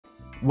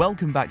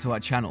Welcome back to our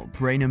channel,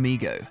 Brain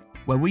Amigo,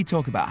 where we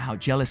talk about how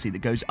jealousy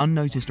that goes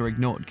unnoticed or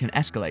ignored can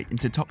escalate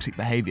into toxic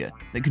behavior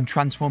that can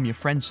transform your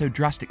friends so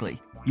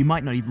drastically you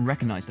might not even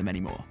recognize them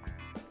anymore.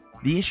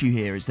 The issue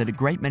here is that a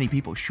great many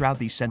people shroud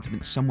these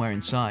sentiments somewhere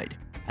inside,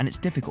 and it's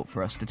difficult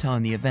for us to tell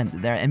in the event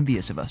that they're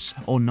envious of us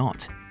or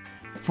not.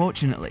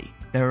 Fortunately,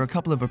 there are a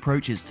couple of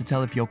approaches to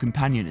tell if your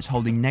companion is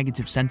holding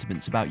negative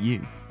sentiments about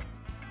you.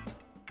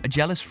 A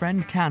jealous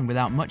friend can,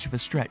 without much of a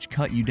stretch,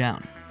 cut you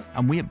down,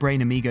 and we at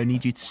Brain Amigo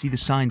need you to see the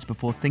signs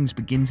before things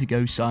begin to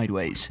go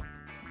sideways.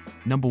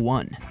 Number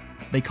 1.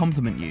 They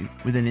compliment you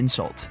with an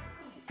insult.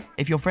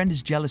 If your friend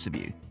is jealous of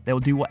you, they will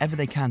do whatever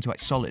they can to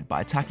act solid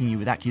by attacking you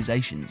with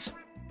accusations.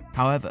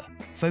 However,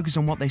 focus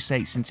on what they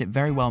say since it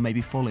very well may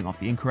be falling off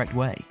the incorrect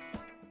way.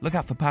 Look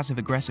out for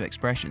passive-aggressive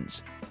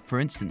expressions. For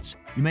instance,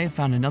 you may have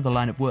found another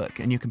line of work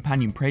and your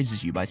companion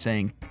praises you by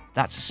saying,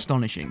 "That's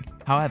astonishing."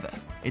 However,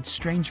 it's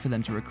strange for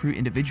them to recruit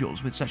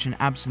individuals with such an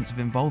absence of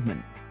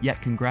involvement,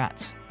 yet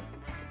congrats.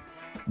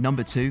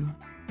 Number 2.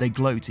 They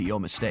gloat at your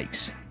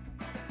mistakes.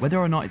 Whether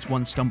or not it's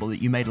one stumble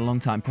that you made a long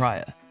time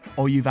prior,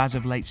 or you've as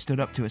of late stood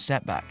up to a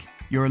setback,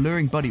 your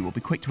alluring buddy will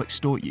be quick to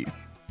extort you.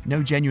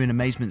 No genuine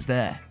amazement's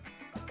there.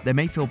 They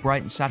may feel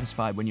bright and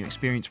satisfied when you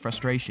experience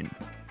frustration.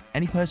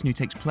 Any person who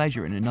takes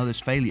pleasure in another's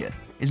failure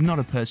is not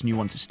a person you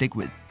want to stick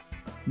with.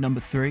 Number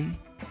 3.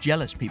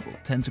 Jealous people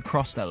tend to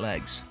cross their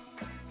legs.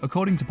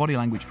 According to body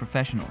language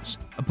professionals,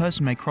 a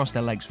person may cross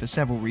their legs for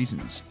several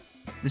reasons.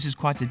 This is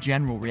quite a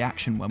general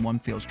reaction when one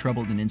feels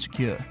troubled and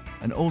insecure,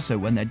 and also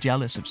when they're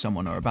jealous of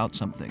someone or about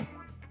something.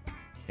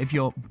 If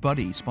your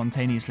buddy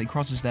spontaneously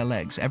crosses their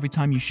legs every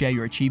time you share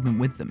your achievement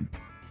with them,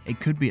 it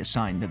could be a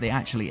sign that they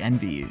actually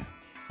envy you.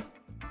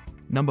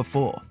 Number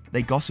 4.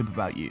 They gossip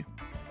about you.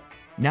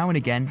 Now and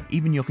again,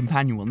 even your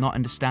companion will not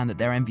understand that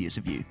they're envious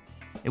of you.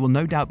 It will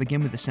no doubt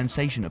begin with the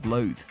sensation of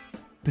loathe,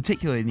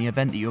 particularly in the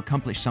event that you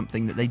accomplish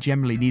something that they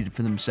generally needed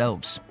for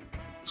themselves.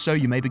 So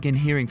you may begin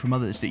hearing from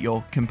others that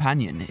your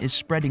companion is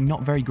spreading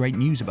not very great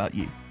news about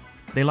you.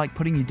 They like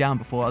putting you down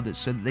before others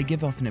so that they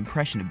give off an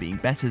impression of being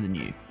better than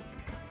you.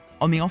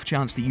 On the off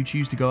chance that you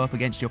choose to go up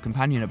against your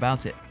companion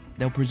about it,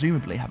 they'll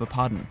presumably have a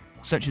pardon,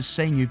 such as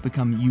saying you've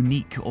become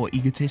unique or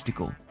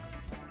egotistical.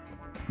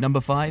 Number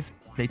 5.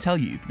 They tell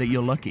you that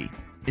you're lucky.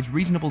 It's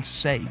reasonable to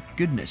say,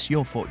 goodness,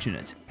 you're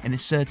fortunate, in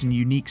certain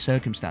unique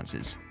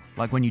circumstances,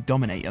 like when you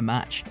dominate a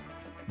match.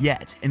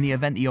 Yet, in the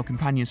event that your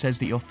companion says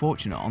that you're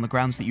fortunate on the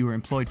grounds that you were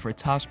employed for a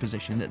task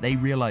position that they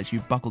realize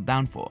you've buckled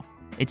down for,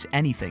 it's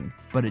anything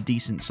but a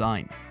decent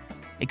sign.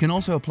 It can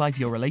also apply to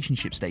your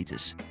relationship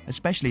status,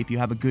 especially if you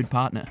have a good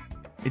partner.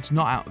 It's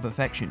not out of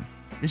affection.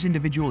 This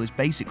individual is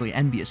basically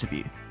envious of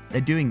you.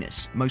 They're doing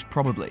this, most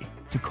probably,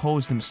 to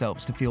cause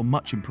themselves to feel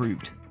much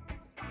improved.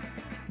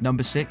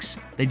 Number 6.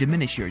 They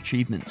diminish your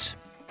achievements.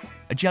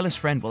 A jealous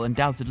friend will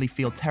undoubtedly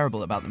feel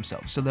terrible about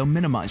themselves, so they'll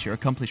minimize your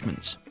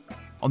accomplishments.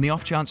 On the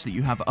off chance that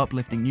you have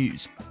uplifting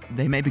news,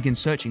 they may begin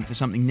searching for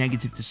something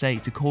negative to say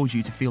to cause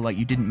you to feel like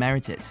you didn't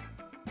merit it.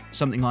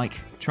 Something like,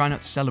 "Try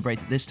not to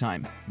celebrate at this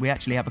time, we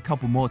actually have a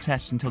couple more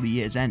tests until the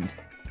year's end."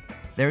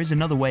 There is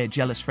another way a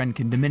jealous friend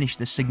can diminish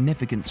the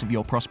significance of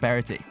your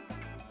prosperity.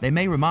 They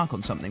may remark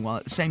on something while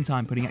at the same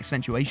time putting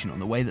accentuation on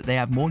the way that they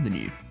have more than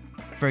you.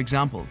 For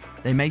example,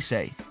 they may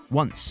say,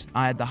 "Once,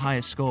 I had the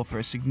highest score for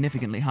a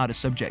significantly harder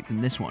subject than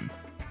this one."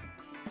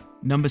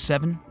 Number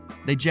 7.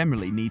 They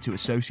generally need to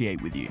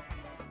associate with you.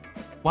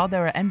 While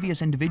there are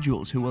envious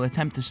individuals who will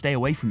attempt to stay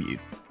away from you,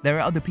 there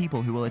are other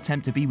people who will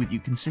attempt to be with you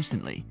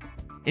consistently.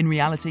 In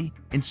reality,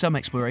 in some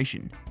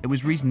exploration, it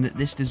was reasoned that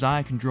this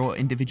desire can draw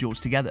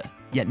individuals together,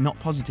 yet not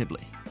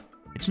positively.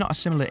 It's not a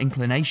similar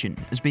inclination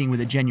as being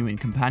with a genuine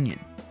companion.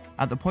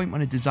 At the point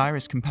when a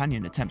desirous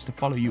companion attempts to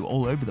follow you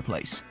all over the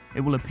place, it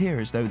will appear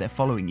as though they're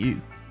following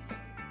you.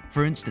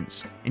 For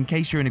instance, in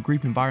case you're in a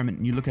group environment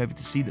and you look over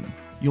to see them,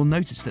 you'll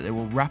notice that they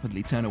will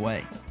rapidly turn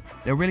away.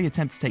 They'll really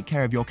attempt to take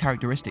care of your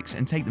characteristics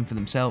and take them for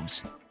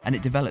themselves, and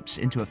it develops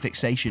into a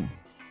fixation.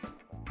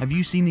 Have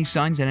you seen these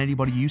signs in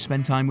anybody you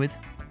spend time with?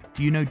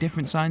 Do you know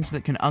different signs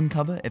that can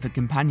uncover if a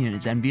companion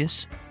is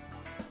envious?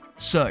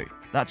 So,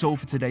 that's all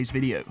for today's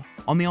video.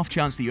 On the off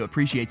chance that you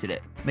appreciated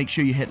it, make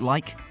sure you hit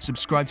like,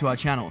 subscribe to our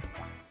channel,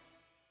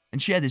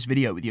 and share this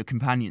video with your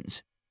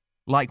companions.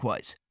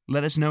 Likewise,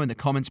 let us know in the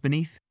comments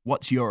beneath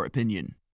what's your opinion.